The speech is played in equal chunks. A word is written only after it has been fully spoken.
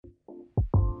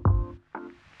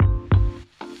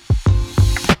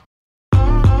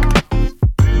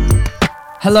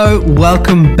Hello,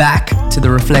 welcome back to the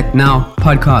Reflect Now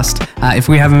podcast. If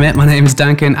we haven't met, my name is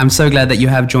Duncan. I'm so glad that you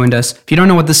have joined us. If you don't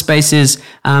know what this space is,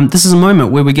 this is a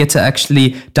moment where we get to actually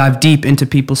dive deep into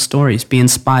people's stories, be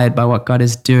inspired by what God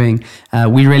is doing.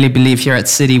 We really believe here at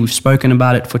City, we've spoken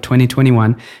about it for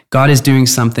 2021, God is doing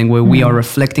something where we are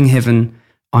reflecting heaven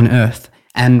on earth.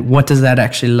 And what does that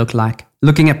actually look like?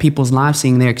 Looking at people's lives,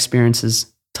 seeing their experiences,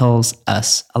 tells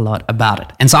us a lot about it.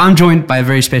 And so I'm joined by a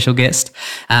very special guest.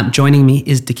 Joining me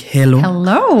is Dikelo.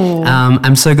 Hello.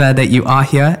 I'm so glad that you are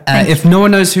here. If no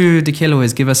one knows who Dikelo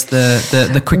is, give us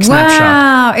the quick snapshot.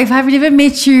 Wow, if I've never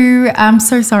met you, I'm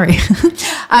so sorry.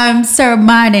 So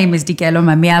my name is Dikelo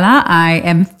Mamiela. I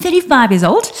am 35 years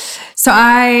old. So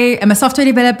I am a software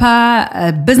developer,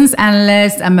 a business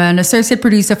analyst. I'm an associate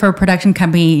producer for a production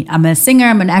company. I'm a singer.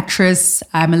 I'm an actress.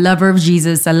 I'm a lover of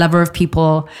Jesus, a lover of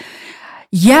people.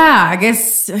 Yeah, I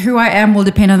guess who I am will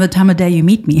depend on the time of day you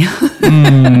meet me.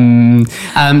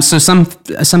 So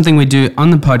something we do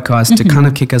on the podcast to kind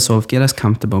of kick us off, get us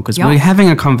comfortable, because we're having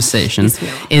a conversation,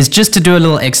 is just to do a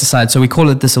little exercise. So we call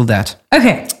it this or that.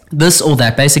 Okay. This or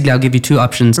that. Basically, I'll give you two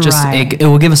options. It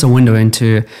will give us a window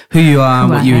into who you are,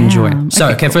 what you enjoy. So,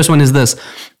 okay, first one is this.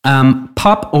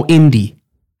 Pop or indie?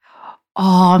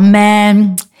 Oh,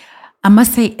 man. I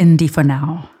must say indie for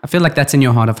now. I feel like that's in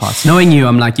your heart of hearts. Knowing you,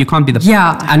 I'm like, you can't be the...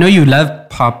 Yeah. I know you love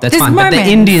pop, that's fine, moments. but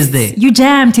the indie is there. You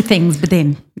jam to things, but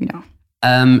then,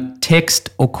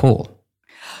 Text or call?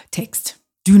 Text.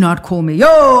 Do not call me.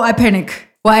 Yo, I panic.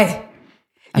 Why?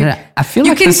 I feel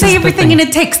you like can say everything in a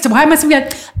text. Why must we be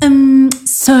like,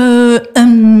 It's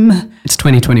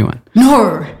 2021.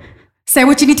 No. Say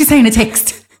what you need to say in a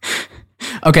text.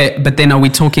 Okay, but then are we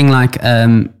talking like...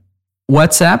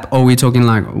 WhatsApp, or are we talking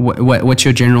like what's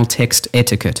your general text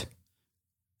etiquette?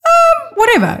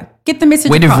 Whatever. Get the message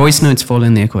Where across. do voice notes fall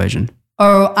in the equation?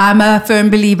 Oh, I'm a firm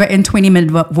believer in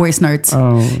 20-minute voice notes.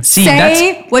 Oh, see,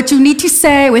 say what you need to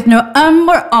say with no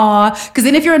or ah, because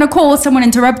then if you're in a call, someone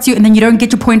interrupts you and then you don't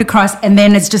get your point across, and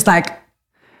then it's just like,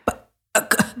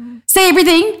 say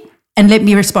everything and let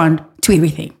me respond to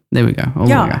everything. There we go. Oh,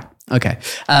 yeah. Okay.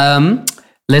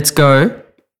 Let's go.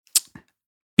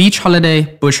 Beach holiday,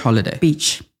 bush holiday.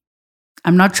 Beach.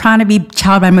 I'm not trying to be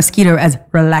chowed by mosquito as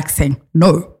relaxing.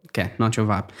 No. Okay, not your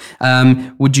vibe.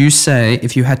 Would you say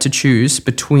if you had to choose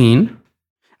between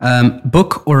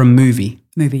book or a movie?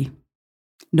 Movie.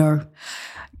 No.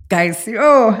 Guys,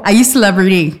 I used to love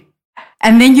reading.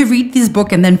 And then you read this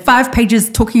book and then 5 pages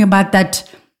talking about that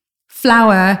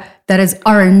flower that is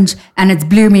orange and it's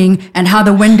blooming and how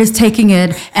the wind is taking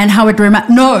it and how it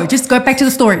no, just go back to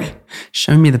the story.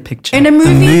 Show me the picture. In a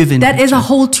movie, that is a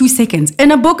whole 2 seconds.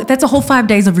 In a book, that's a whole 5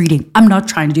 days of reading. I'm not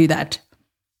trying to do that.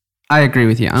 I agree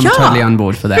with you. I'm totally on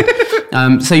board for that.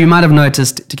 So you might have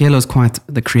noticed Dikelo is quite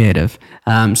the creative.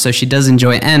 So she does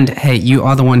enjoy, and hey, you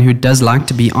are the one who does like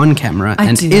to be on camera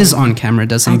is on camera,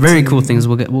 does some very cool things.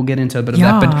 We'll get into a bit of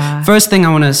that. But first thing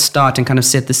I want to start and kind of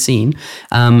set the scene.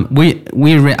 I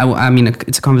mean,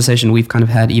 it's a conversation we've kind of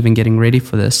had even getting ready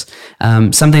for this.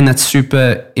 Something that's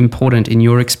super important in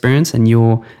your experience and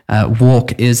your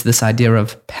walk is this idea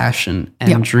of passion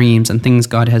and dreams and things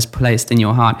God has placed in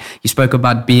your heart. You spoke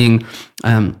about being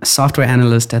a software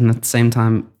analyst and at the same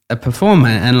time a performer,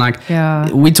 and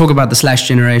we talk about the Slash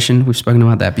generation. We've spoken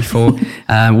about that before,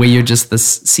 where you're just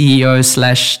this CEO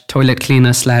 / toilet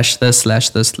cleaner / this.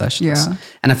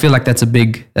 And I feel like that's a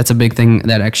big thing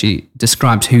that actually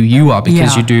describes who you are,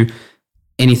 because you do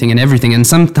anything and everything, and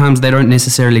sometimes they don't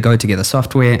necessarily go together.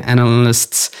 Software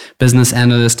analysts, business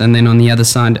analyst, and then on the other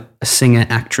side, a singer,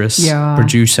 actress,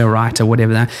 producer, writer,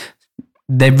 whatever that.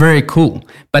 They're very cool.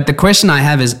 But the question I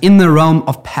have is, in the realm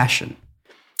of passion,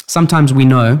 sometimes we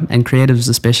know, and creatives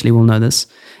especially will know this,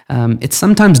 it's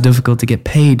sometimes difficult to get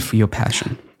paid for your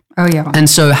passion. Oh, yeah. And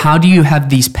so how do you have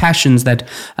these passions that,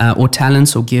 or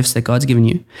talents or gifts that God's given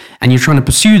you, and you're trying to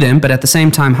pursue them, but at the same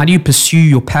time, how do you pursue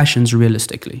your passions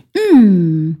realistically?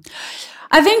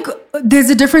 I think there's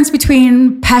a difference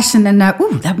between passion and,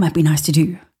 that might be nice to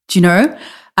do. Do you know?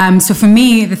 So for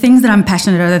me, the things that I'm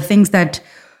passionate about are the things that,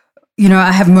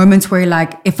 I have moments where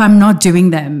like, if I'm not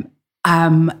doing them,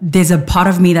 there's a part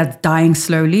of me that's dying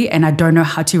slowly and I don't know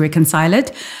how to reconcile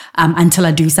it until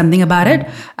I do something about it.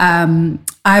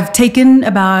 I've taken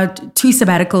about 2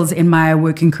 sabbaticals in my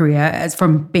working career, as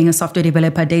from being a software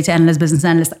developer, data analyst, business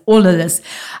analyst, all of this.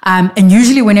 And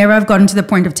usually whenever I've gotten to the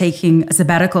point of taking a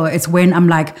sabbatical, it's when I'm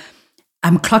like,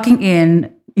 I'm clocking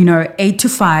in, 8 to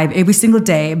 5 every single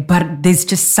day, but there's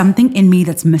just something in me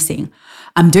that's missing.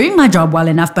 I'm doing my job well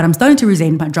enough, but I'm starting to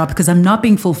resent my job because I'm not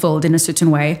being fulfilled in a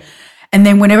certain way. And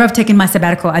then whenever I've taken my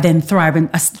sabbatical, I then thrive and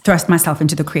I thrust myself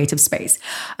into the creative space.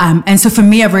 And so for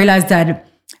me, I've realized that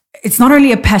it's not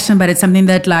only a passion, but it's something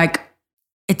that like,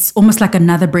 it's almost like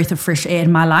another breath of fresh air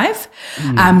in my life.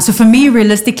 So for me,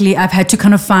 realistically, I've had to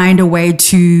kind of find a way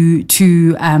to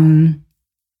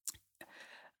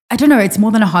I don't know, it's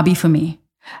more than a hobby for me.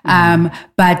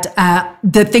 But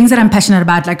the things that I'm passionate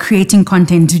about, like creating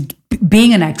content,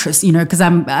 being an actress, you know, because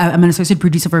I'm an associate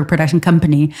producer for a production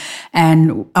company,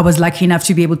 and I was lucky enough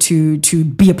to be able to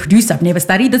be a producer. I've never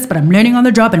studied this, but I'm learning on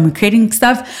the job and we're creating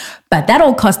stuff. But that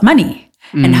all cost money.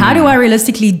 And how do I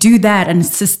realistically do that and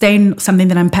sustain something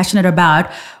that I'm passionate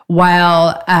about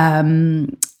while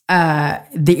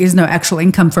there is no actual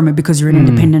income from it because you're an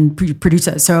independent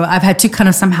producer? So I've had to kind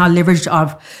of somehow leverage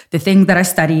off the thing that I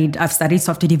studied. I've studied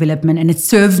software development, and it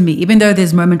served me. Even though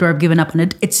there's a moment where I've given up on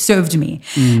it, it served me.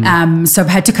 So I've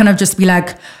had to kind of just be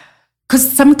like, because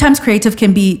sometimes creatives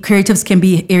can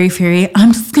be airy-fairy.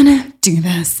 I'm just going to do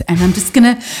this, and I'm just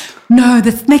going to, no,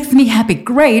 this makes me happy.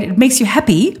 Great, it makes you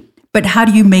happy. But how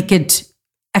do you make it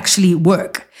actually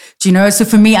work? Do you know? So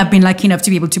for me, I've been lucky enough to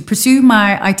be able to pursue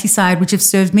my IT side, which has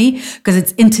served me because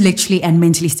it's intellectually and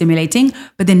mentally stimulating,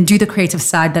 but then do the creative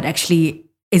side that actually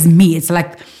is me. It's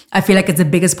like, I feel like it's the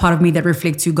biggest part of me that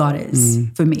reflects who God is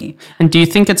for me. And do you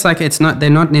think it's like, they're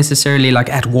not necessarily like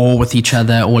at war with each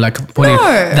other or like,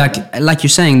 like you're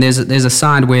saying, there's a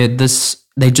side where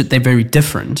they're very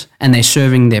different and they're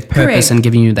serving their purpose. Correct. And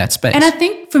giving you that space. And I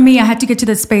think for me, I had to get to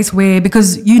that space where,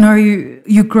 because, you know,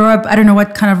 you grow up, I don't know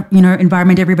what kind of, you know,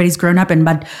 environment everybody's grown up in,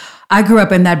 but I grew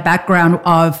up in that background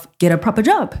of get a proper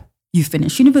job. You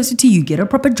finish university, you get a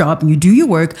proper job, and you do your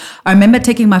work. I remember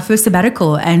taking my first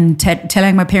sabbatical and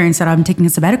telling my parents that I'm taking a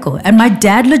sabbatical. And my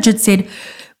dad legit said,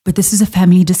 but this is a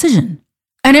family decision.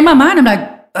 And in my mind, I'm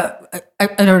like,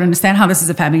 I don't understand how this is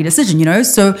a family decision, you know?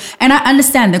 So, and I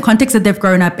understand the context that they've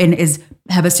grown up in is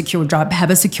have a secure job, have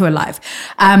a secure life.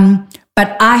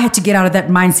 But I had to get out of that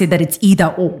mindset that it's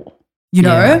either or, you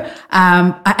know?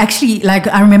 Yeah.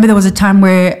 I remember there was a time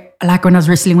where, like when I was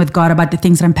wrestling with God about the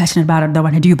things that I'm passionate about and that I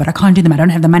want to do, but I can't do them. I don't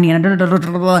have the money. And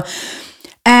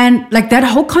like that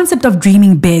whole concept of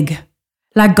dreaming big,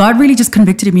 like God really just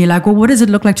convicted me. Like, well, what does it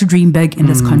look like to dream big in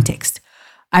this context?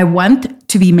 I want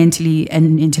to be mentally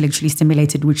and intellectually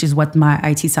stimulated, which is what my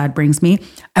IT side brings me.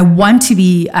 I want to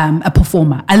be a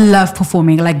performer. I love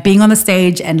performing, like being on the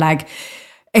stage, and like,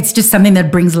 it's just something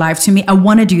that brings life to me. I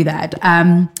want to do that.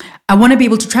 I want to be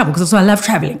able to travel because also I love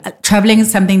traveling. Traveling is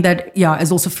something that,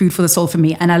 is also food for the soul for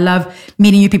me. And I love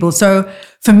meeting new people. So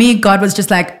for me, God was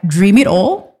just like, dream it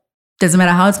all. Doesn't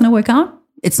matter how it's going to work out.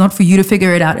 It's not for you to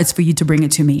figure it out. It's for you to bring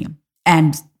it to me.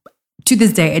 And to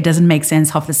this day, it doesn't make sense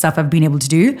half the stuff I've been able to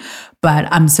do,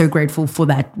 but I'm so grateful for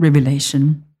that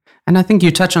revelation. And I think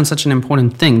you touch on such an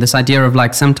important thing, this idea of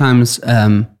like sometimes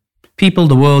people,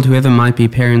 the world, whoever might be,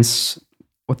 parents,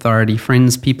 authority,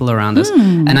 friends, people around us.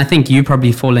 And I think you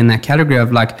probably fall in that category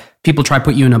of like people try to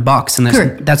put you in a box, and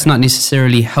that's not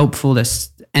necessarily helpful.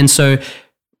 And so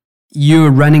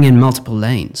you're running in multiple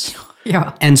lanes.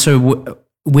 Yeah. And so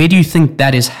where do you think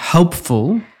that is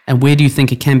helpful? And where do you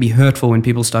think it can be hurtful when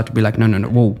people start to be like, no,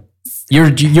 whoa, you're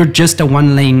just a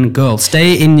one lane girl.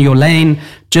 Stay in your lane,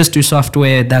 just do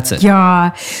software, that's it.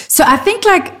 Yeah. So I think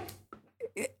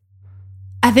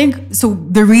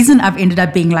the reason I've ended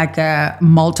up being like a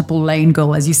multiple lane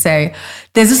girl, as you say,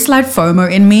 there's a slight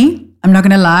FOMO in me. I'm not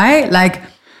going to lie. Like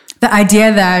the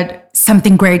idea that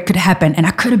something great could happen and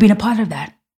I could have been a part of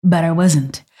that, but I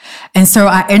wasn't. And so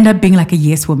I end up being like a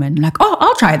yes woman, like, oh,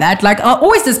 I'll try that. Like I'll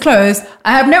always disclose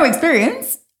I have no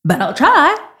experience, but I'll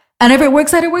try. And if it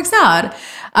works out, it works out.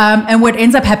 And what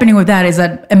ends up happening with that is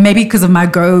that, and maybe because of my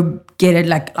go get it,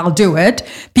 like I'll do it,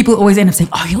 people always end up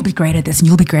saying, oh, you'll be great at this and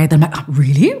you'll be great at that. I'm like, oh,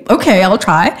 really? Okay, I'll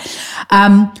try.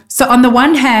 So on the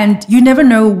one hand, you never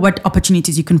know what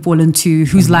opportunities you can fall into,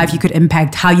 whose life you could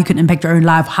impact, how you can impact your own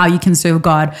life, how you can serve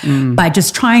God by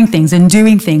just trying things and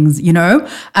doing things, you know.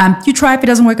 You try, if it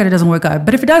doesn't work out, it doesn't work out.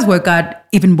 But if it does work out,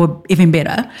 even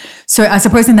better. So I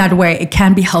suppose in that way, it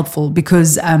can be helpful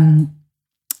because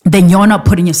then you're not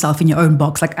putting yourself in your own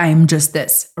box, like I am just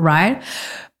this, right?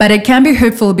 But it can be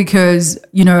hurtful because,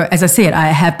 you know, as I said, I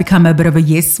have become a bit of a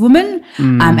yes woman.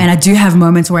 And I do have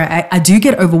moments where I do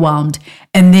get overwhelmed.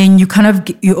 And then you kind of,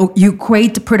 you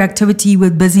equate productivity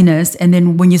with busyness. And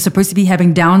then when you're supposed to be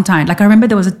having downtime, like I remember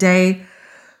there was a day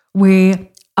where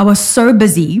I was so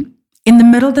busy in the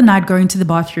middle of the night going to the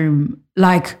bathroom,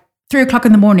 like 3:00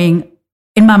 in the morning.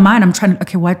 In my mind, I'm trying to,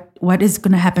 okay, what is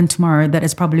going to happen tomorrow that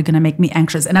is probably going to make me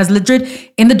anxious? And I was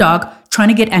legit in the dark trying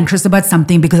to get anxious about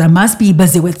something because I must be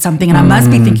busy with something and I must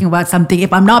be thinking about something.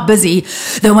 If I'm not busy,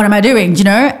 then what am I doing? You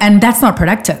know? And that's not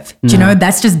productive. You know,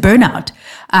 that's just burnout.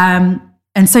 And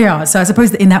so, so I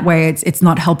suppose in that way, it's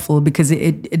not helpful because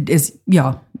it is,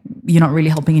 you're not really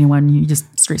helping anyone. You're just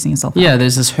stressing yourself out. Yeah,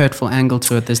 there's this hurtful angle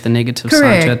to it. There's the negative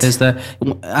side to it. There's the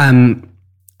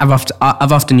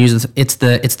I've often used it.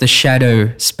 It's the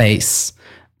shadow space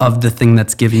of the thing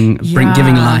that's giving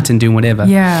light and doing whatever.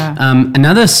 Yeah.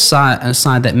 Another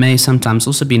side that may sometimes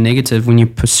also be negative when you're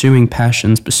pursuing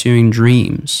passions, pursuing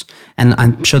dreams, and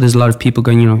I'm sure there's a lot of people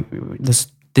going, there's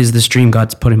this dream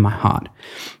God's put in my heart.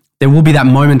 There will be that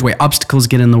moment where obstacles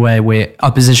get in the way, where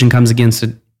opposition comes against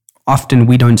it. Often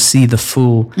we don't see the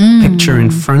full picture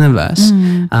in front of us.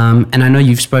 And I know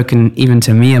you've spoken even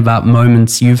to me about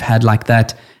moments you've had like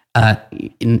that,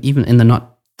 even in the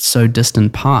not so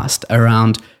distant past,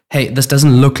 around, hey, this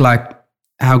doesn't look like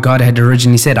how God had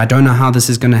originally said. I don't know how this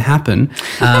is going to happen.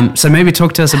 So maybe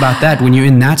talk to us about that when you're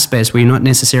in that space where you're not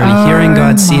necessarily hearing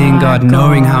God, seeing God,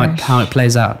 knowing how it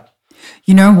plays out.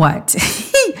 You know what?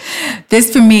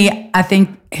 This for me, I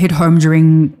think hit home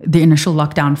during the initial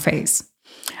lockdown phase.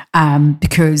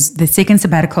 Because the second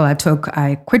sabbatical I took,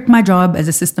 I quit my job as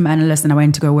a system analyst and I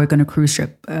went to go work on a cruise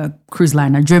ship, cruise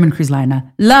liner, German cruise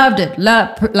liner. Loved it.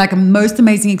 Like a most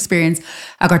amazing experience.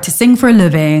 I got to sing for a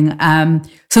living. So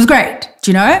it was great,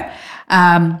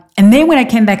 and then when I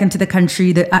came back into the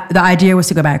country, the idea was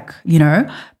to go back,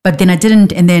 but then I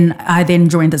didn't. And then I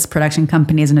joined this production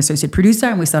company as an associate producer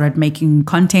and we started making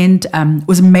content. It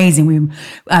was amazing.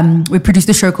 We produced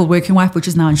a show called Working Wife, which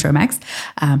is now on Showmax.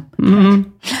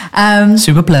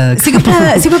 Super plug.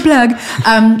 Super plug.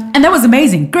 And that was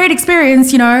amazing. Great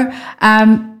experience,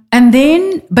 and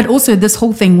then, but also this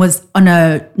whole thing was on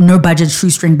a no budget,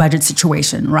 shoestring budget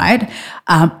situation, right?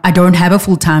 I don't have a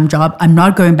full-time job. I'm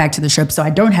not going back to the ship, so I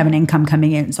don't have an income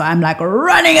coming in. So I'm like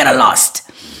running at a loss.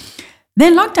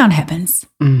 Then lockdown happens.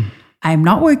 I'm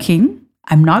not working.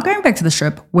 I'm not going back to the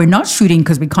ship. We're not shooting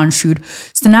because we can't shoot.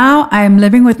 So now I'm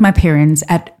living with my parents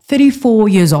at 34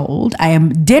 years old. I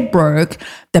am dead broke.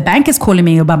 The bank is calling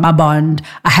me about my bond.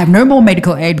 I have no more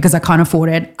medical aid because I can't afford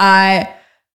it. I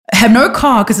have no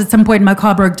car because at some point my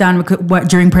car broke down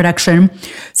during production.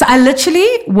 So I literally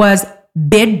was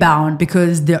bedbound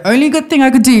because the only good thing I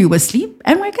could do was sleep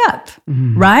and wake up,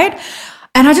 right?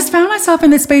 And I just found myself in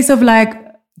this space of like,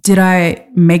 did I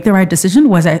make the right decision?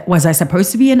 Was I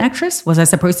supposed to be an actress? Was I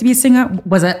supposed to be a singer?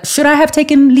 Should I have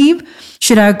taken leave?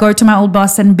 Should I go to my old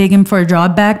boss and beg him for a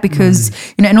job back? Because,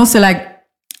 and also like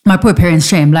my poor parents'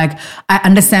 shame. Like I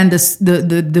understand this,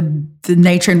 the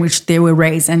nature in which they were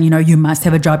raised and, you must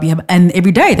have a job. And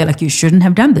every day they're like, you shouldn't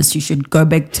have done this. You should go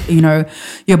back to,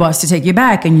 your boss to take you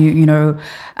back. And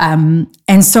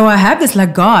and so I have this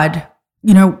like, God,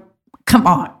 come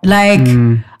on, like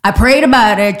I prayed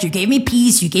about it. You gave me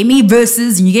peace. You gave me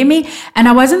verses and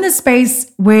I was in this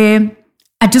space where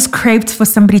I just craved for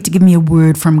somebody to give me a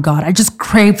word from God. I just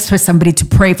craved for somebody to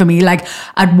pray for me. Like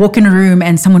I'd walk in a room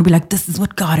and someone would be like, this is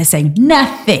what God is saying.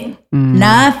 Nothing. And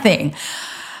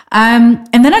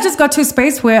then I just got to a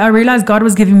space where I realized God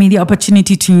was giving me the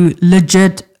opportunity to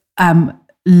legit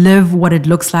live what it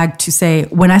looks like to say,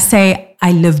 when I say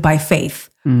I live by faith,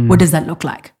 what does that look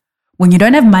like? When you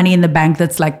don't have money in the bank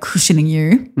that's like cushioning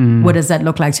you, what does that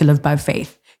look like to live by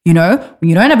faith? When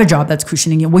you don't have a job that's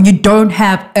cushioning you, when you don't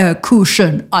have a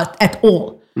cushion at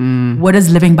all, what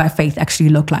does living by faith actually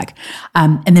look like?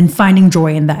 And then finding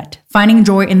joy in that, finding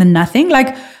joy in the nothing.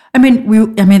 Like,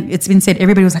 it's been said,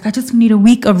 everybody was like, I just need a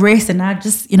week of rest and I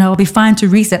just, I'll be fine to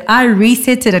reset. I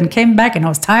resetted and came back and I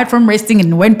was tired from resting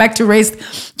and went back to rest,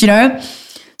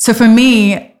 So for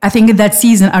me, I think in that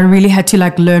season, I really had to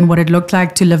like learn what it looked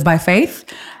like to live by faith,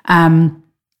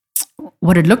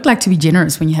 what it looked like to be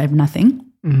generous when you have nothing,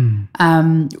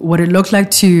 what it looked like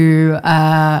to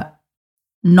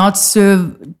not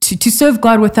serve, to serve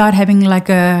God without having like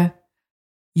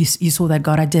you saw that,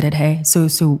 God, I did it, hey?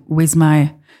 So where's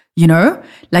my,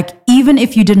 like even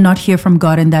if you did not hear from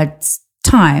God in that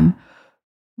time,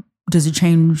 does it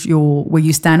change where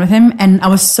you stand with him? And I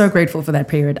was so grateful for that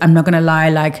period. I'm not going to lie.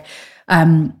 Like,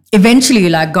 eventually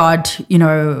like God,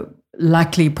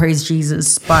 luckily, praise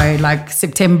Jesus, by like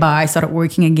September, I started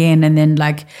working again. And then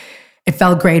like, it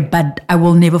felt great, but I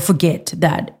will never forget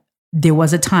that there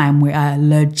was a time where I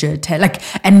legit had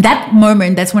and that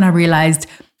moment, that's when I realized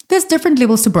there's different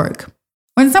levels to broke.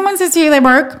 When someone says to you they're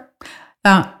broke,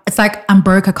 it's like, I'm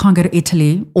broke, I can't go to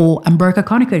Italy, or I'm broke, I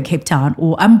can't go to Cape Town,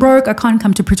 or I'm broke, I can't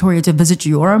come to Pretoria to visit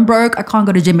you, or I'm broke, I can't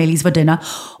go to Gemelli's for dinner,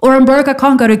 or I'm broke, I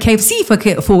can't go to KFC for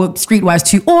Streetwise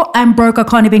 2, or I'm broke, I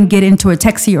can't even get into a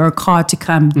taxi or a car to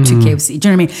come to KFC. Do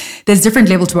you know what I mean? There's different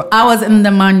levels to it. I was in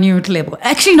the minute level.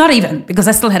 Actually, not even, because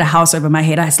I still had a house over my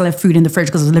head. I still have food in the fridge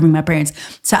because I was living with my parents.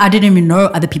 So I didn't even know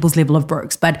other people's level of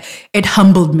brokes, but it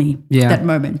humbled me that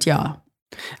moment,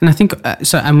 And I think,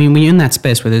 when you're in that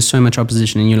space where there's so much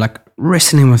opposition and you're like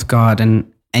wrestling with God and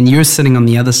And you're sitting on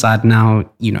the other side now,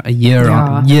 a year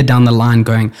down the line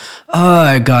going,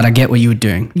 oh God, I get what you were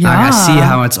doing. Yeah. I see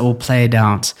how it's all played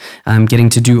out. Getting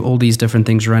to do all these different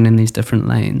things, run in these different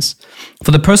lanes.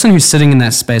 For the person who's sitting in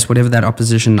that space, whatever that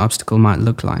obstacle might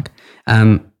look like,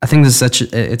 I think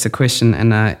it's a question,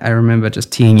 and I remember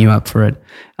just teeing you up for it.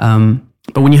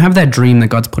 But when you have that dream that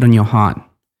God's put in your heart,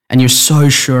 and you're so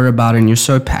sure about it, and you're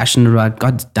so passionate about it,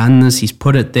 God's done this, He's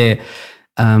put it there,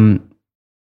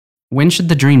 when should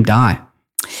the dream die?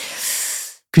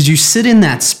 Because you sit in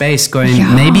that space going,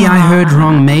 maybe I heard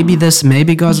wrong, maybe this,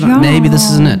 maybe God's not, maybe this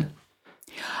isn't it.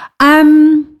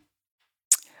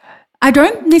 I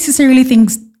don't necessarily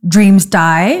think dreams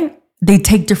die. They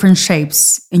take different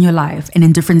shapes in your life and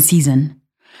in different season.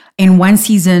 In one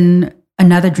season,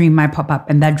 another dream might pop up,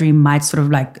 and that dream might sort of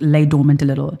like lay dormant a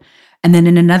little. And then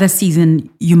in another season,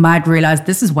 you might realize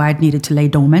this is why it needed to lay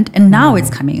dormant, and now it's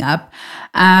coming up.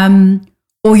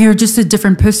 Or you're just a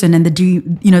different person, and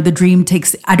the dream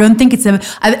takes. I don't think it's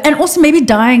and also maybe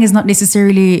dying is not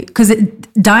necessarily, because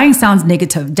dying sounds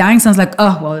negative. Dying sounds like,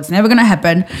 oh well, it's never going to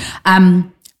happen.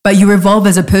 But you evolve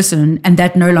as a person, and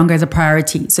that no longer is a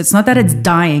priority. So it's not that it's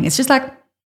dying. It's just like,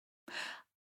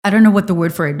 I don't know what the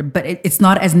word for it, but it's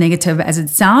not as negative as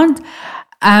it sounds.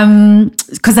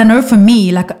 Because I know for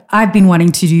me, like I've been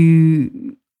wanting to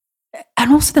do,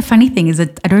 and also the funny thing is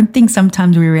that I don't think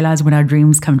sometimes we realize when our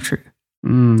dreams come true.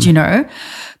 Do you know?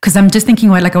 Because I'm just thinking,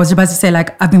 like I was about to say,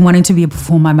 like I've been wanting to be a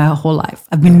performer my whole life.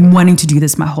 I've been wanting to do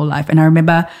this my whole life. And I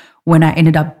remember when I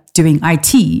ended up doing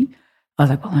IT, I was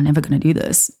like, well, I'm never going to do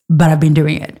this, but I've been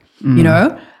doing it, you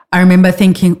know? I remember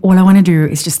thinking, all I want to do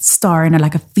is just star in a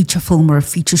feature film or a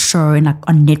feature show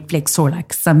on Netflix or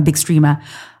like some big streamer.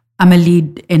 I'm a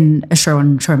lead in a show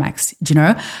on Showmax, do you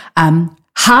know?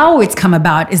 How it's come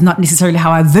about is not necessarily how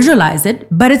I visualize it,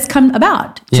 but it's come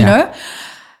about, do you know?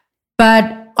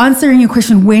 But answering your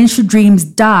question, when should dreams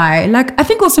die? Like, I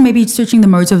think also maybe searching the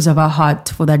motives of our heart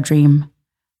for that dream.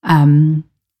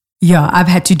 I've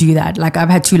had to do that. Like, I've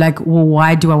had to well,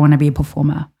 why do I want to be a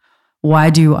performer?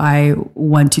 Why do I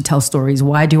want to tell stories?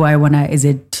 Why do I want to, is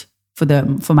it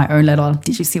for my own little,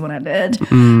 did you see what I did?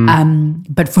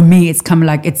 But for me, it's come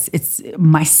like, it's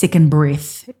my second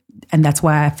breath. And that's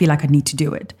why I feel like I need to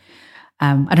do it.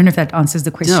 I don't know if that answers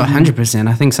the question. No, 100%.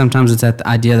 I think sometimes it's that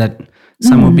idea that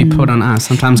some will be put on us.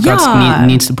 Sometimes God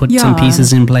needs to put some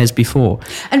pieces in place before.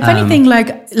 And funny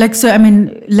thing, so I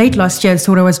mean, late last year,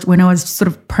 when I was sort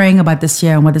of praying about this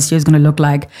year and what this year is going to look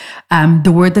like,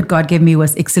 the word that God gave me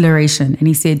was acceleration. And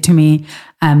He said to me,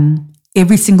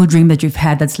 every single dream that you've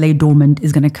had that's laid dormant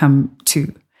is going to come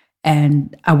true.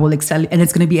 And I will accelerate. And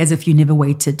it's going to be as if you never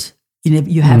waited.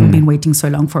 You haven't been waiting so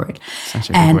long for it.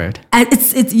 Such a good word. And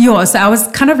it's yours. So I was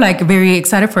kind of like very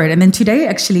excited for it. And then today,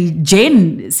 actually,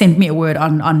 Jen sent me a word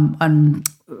on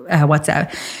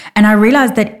WhatsApp. And I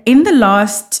realized that in the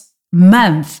last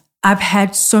month, I've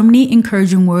had so many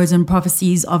encouraging words and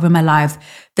prophecies over my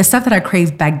life. The stuff that I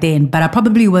craved back then, but I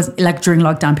probably was like during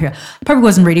lockdown period, I probably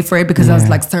wasn't ready for it because I was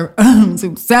like so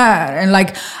sad. And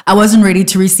like, I wasn't ready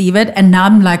to receive it. And now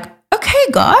I'm like,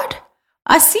 okay, God,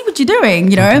 I see what you're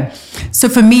doing, you know? Okay. So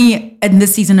for me, in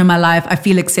this season of my life, I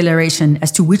feel acceleration.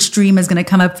 As to which dream is going to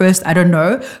come up first, I don't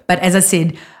know. But as I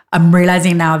said, I'm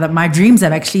realizing now that my dreams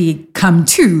have actually come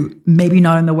true. Maybe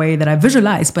not in the way that I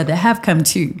visualized, but they have come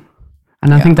true.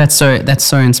 And I think that's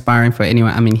so inspiring for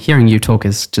anyone. I mean, hearing you talk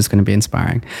is just going to be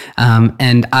inspiring.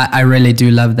 And I really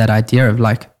do love that idea of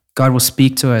like, God will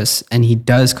speak to us, and He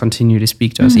does continue to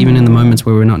speak to us, even in the moments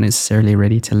where we're not necessarily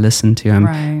ready to listen to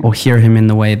Him or hear Him in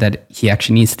the way that He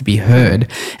actually needs to be heard.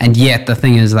 And yet the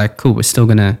thing is like, cool, He's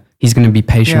going to be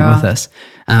patient with us.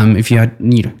 If you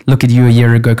look at you a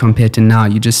year ago compared to now,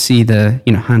 you just see the,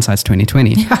 hindsight's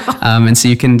 2020. And so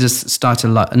you can just start to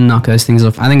knock those things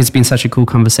off. I think it's been such a cool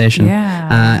conversation.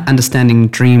 Understanding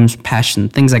dreams, passion,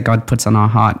 things that God puts on our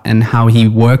heart and how He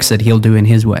works it, He'll do in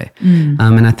His way.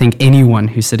 And I think anyone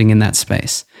who's sitting in that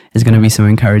space is going to be so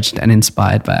encouraged and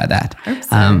inspired by that.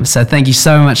 So thank you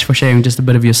so much for sharing just a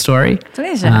bit of your story.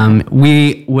 Pleasure.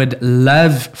 We would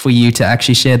love for you to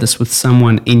actually share this with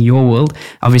someone in your world.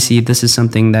 Obviously, this is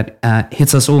something that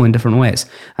hits us all in different ways.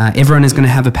 Everyone is going to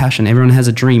have a passion. Everyone has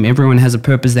a dream. Everyone has a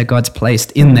purpose that God's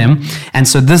placed in them. And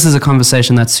so this is a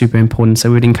conversation that's super important.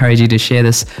 So we'd encourage you to share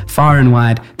this far and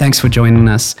wide. Thanks for joining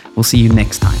us. We'll see you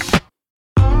next time.